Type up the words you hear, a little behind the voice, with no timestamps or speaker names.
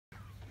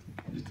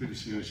Quindi,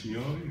 signore e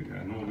signori,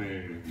 a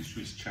nome di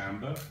Swiss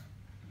Chamber,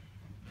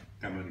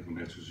 Camera di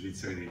Commercio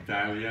Svizzera in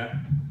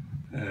Italia,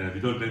 vi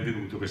do il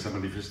benvenuto a questa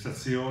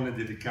manifestazione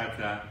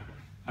dedicata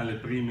alle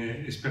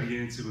prime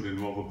esperienze con il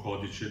nuovo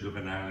codice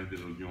doganale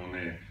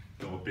dell'Unione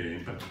Europea.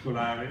 In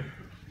particolare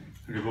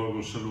rivolgo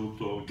un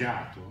saluto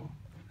grato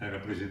ai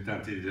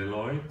rappresentanti di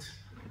Deloitte,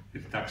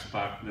 il tax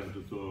partner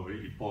dottor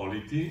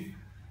Ippoliti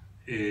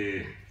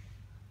e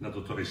la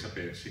dottoressa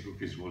Persico,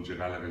 che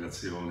svolgerà la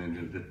relazione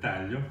nel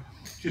dettaglio,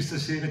 che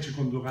stasera ci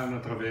condurranno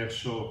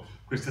attraverso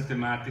questa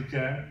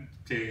tematica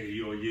che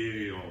io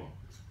ieri ho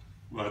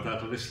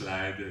guardato le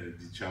slide,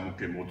 diciamo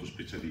che è molto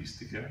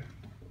specialistica.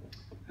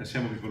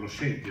 Siamo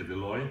riconoscenti a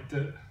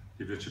Deloitte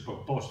di averci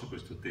proposto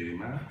questo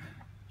tema,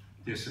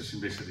 di essersi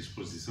messi a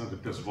disposizione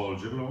per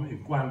svolgerlo,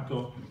 in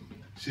quanto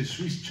se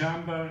Swiss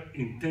Chamber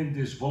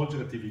intende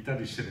svolgere attività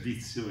di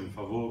servizio in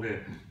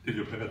favore degli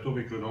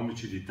operatori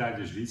economici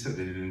d'Italia e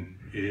Svizzera,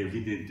 e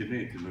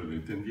evidentemente noi lo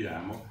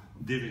intendiamo,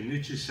 deve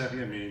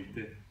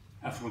necessariamente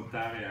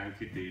affrontare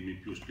anche temi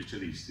più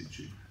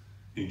specialistici.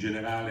 In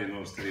generale i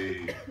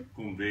nostri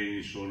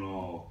convegni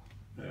sono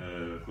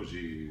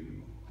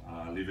così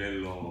a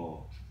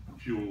livello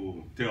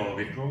più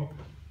teorico,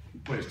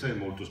 questo è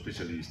molto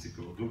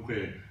specialistico.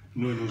 Dunque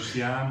noi non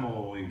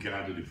siamo in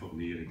grado di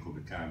fornire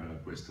come Camera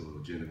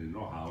questo genere di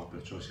know-how,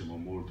 perciò siamo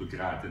molto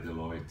grati a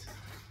Deloitte,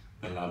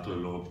 dall'alto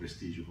del loro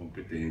prestigio e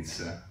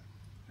competenza,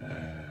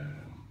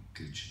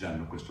 che ci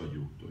danno questo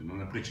aiuto. In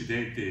una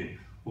precedente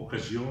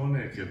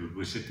occasione, che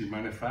 2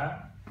 settimane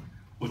fa,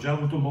 ho già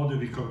avuto modo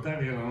di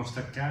ricordare che la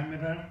nostra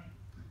Camera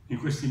in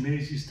questi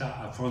mesi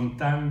sta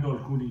affrontando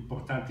alcuni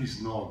importanti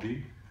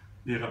snodi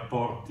dei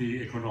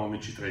rapporti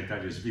economici tra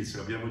Italia e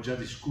Svizzera. Abbiamo già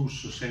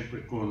discusso,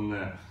 sempre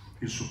con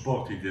il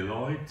supporto di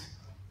Deloitte,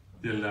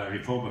 della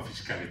riforma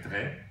fiscale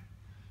 3,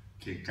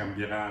 che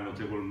cambierà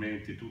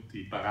notevolmente tutti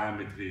i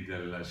parametri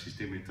del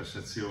sistema di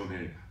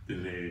tassazione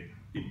delle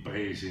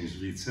imprese in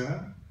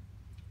Svizzera,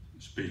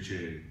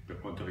 specie per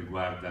quanto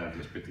riguarda gli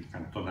aspetti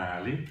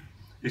cantonali,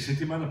 e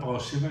settimana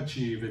prossima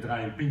ci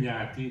vedrà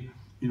impegnati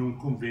in un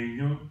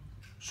convegno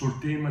sul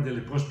tema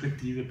delle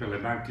prospettive per le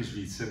banche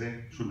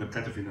svizzere sul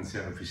mercato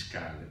finanziario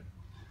fiscale,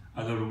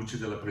 alla luce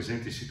della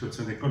presente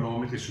situazione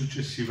economica e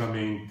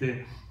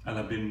successivamente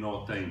alla ben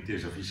nota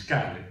intesa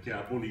fiscale che ha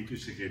abolito il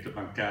segreto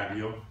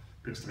bancario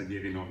per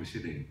stranieri non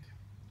residenti.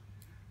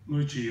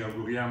 Noi ci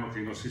auguriamo che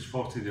i nostri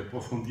sforzi di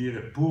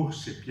approfondire, pur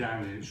se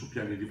su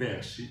piani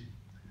diversi,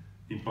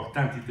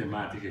 importanti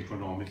tematiche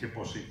economiche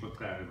possano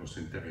incontrare il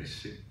nostro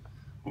interesse.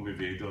 Come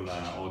vedo,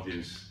 la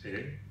audience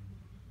è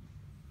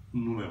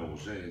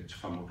numerosa e ci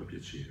fa molto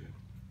piacere.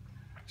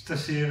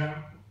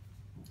 Stasera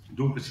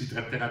dunque si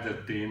tratterà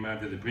del tema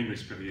delle prime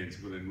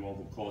esperienze con il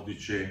nuovo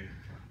codice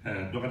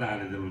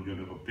doganale dell'Unione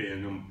Europea.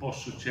 Non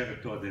posso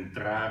certo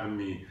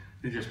addentrarmi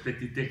negli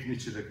aspetti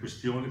tecnici delle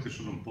questioni, che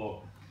sono un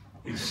po'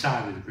 il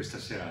sale di questa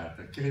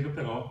serata. Credo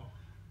però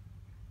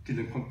che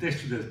nel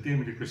contesto del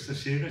tema di questa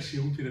sera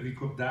sia utile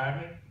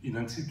ricordare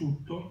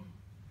innanzitutto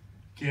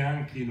che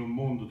anche in un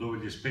mondo dove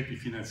gli aspetti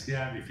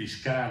finanziari e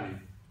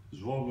fiscali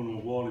svolgono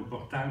un ruolo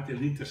importante,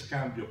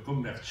 l'interscambio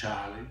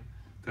commerciale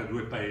tra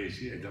 2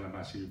 paesi è della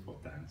massima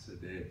importanza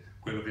ed è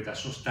quello che dà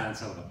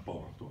sostanza al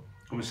rapporto.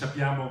 Come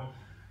sappiamo,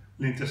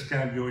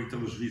 l'interscambio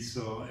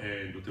italo-svizzero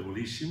è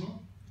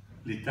notevolissimo.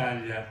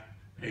 L'Italia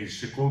è il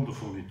secondo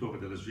fornitore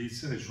della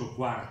Svizzera, il suo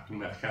quarto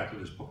mercato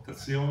di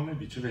esportazione,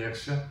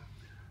 viceversa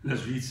la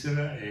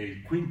Svizzera è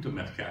il quinto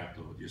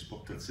mercato di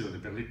esportazione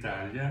per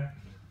l'Italia.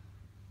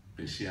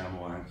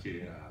 Pensiamo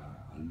anche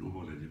al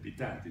numero degli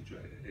abitanti,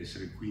 cioè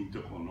essere il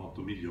quinto con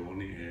 8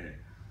 milioni è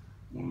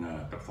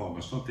una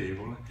performance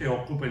notevole, e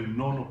occupa il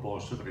 9°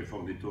 posto tra i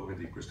fornitori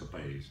di questo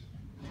paese.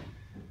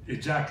 E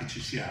già che ci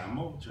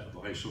siamo,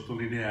 vorrei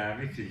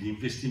sottolineare che gli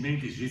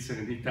investimenti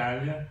svizzeri in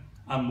Italia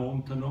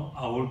ammontano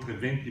a oltre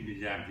 20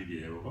 miliardi di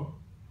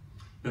euro.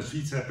 La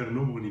Svizzera, per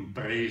numero di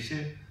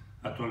imprese,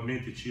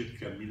 attualmente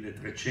circa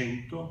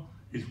 1300,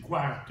 il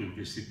quarto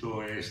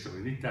investitore estero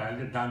in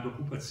Italia, dando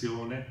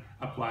occupazione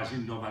a quasi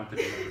 90.000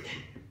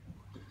 persone.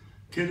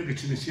 Credo che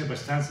ce ne sia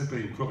abbastanza per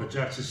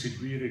incoraggiarci a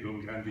seguire con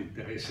grande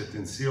interesse e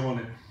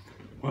attenzione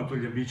quanto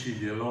gli amici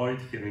di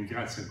Deloitte, che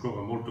ringrazio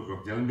ancora molto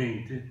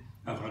cordialmente,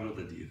 avranno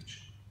da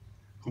dirci.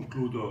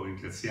 Concludo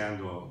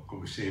ringraziando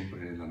come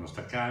sempre la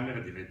nostra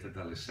Camera, diretta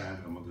da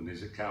Alessandra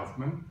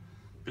Modonese-Kaufmann,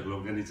 per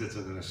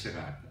l'organizzazione della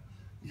serata.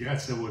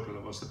 Grazie a voi per la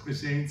vostra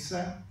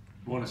presenza,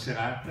 buona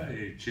serata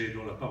e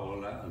cedo la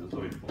parola al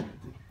dottor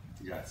Ippoliti.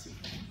 Grazie.